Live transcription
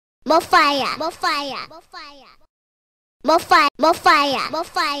More fire, more fire, more fire, more fire, more fire, more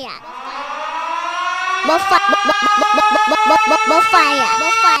fire, more fire, more fire,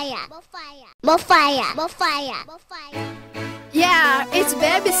 more fire, more fire, more fire, more fire. Yeah, it's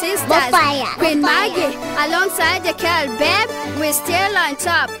baby sisters, Queen Maggie, alongside Decale, babe, we're still on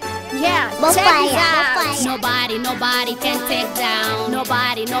top. Yeah, check it out. Nobody can take down.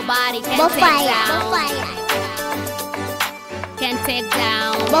 Nobody can take down. Can take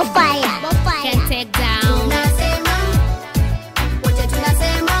down. Can take down.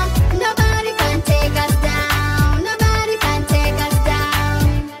 Nobody can take us down. Nobody can take us down.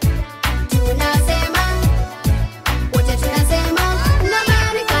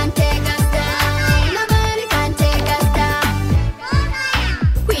 Nobody can take us down. Nobody can take us down.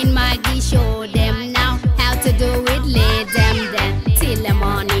 Queen Maggie show them now how to do it. Lay them then till the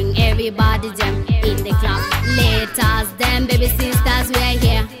morning. Everybody them in the club. Let us them, baby sisters, we are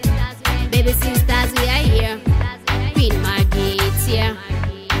here. Baby sisters, we are here. Queen Maggie, it's here.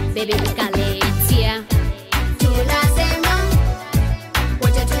 Baby Decale, it's here.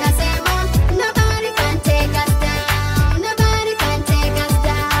 Nobody can take us down. Nobody can take us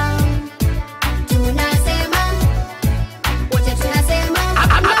down.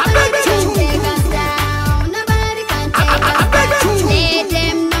 Nobody can take us down. Nobody can take us down. Let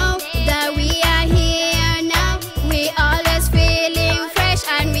them know that we are here now. We always feeling fresh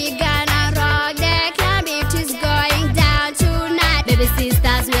and we gonna rock the club. It is going down tonight. Baby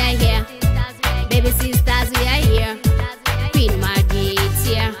sisters, we are here. Baby sisters, we are here. Queen Maggie, it's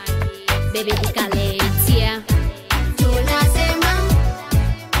here. Baby Decale, it's here.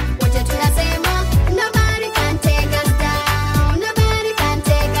 Nobody can take us down. Nobody can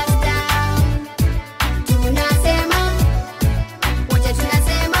take us down.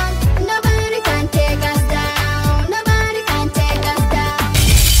 Nobody can take us down. Nobody can take us down.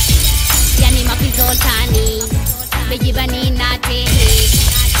 Yani mapizoltani. Bejibani nate.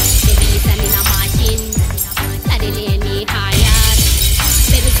 Baby listening a machine. Ladileni higher.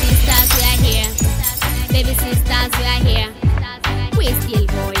 Baby sisters, we are here. Baby sisters, we are here. We still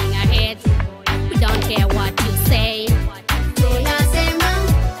going.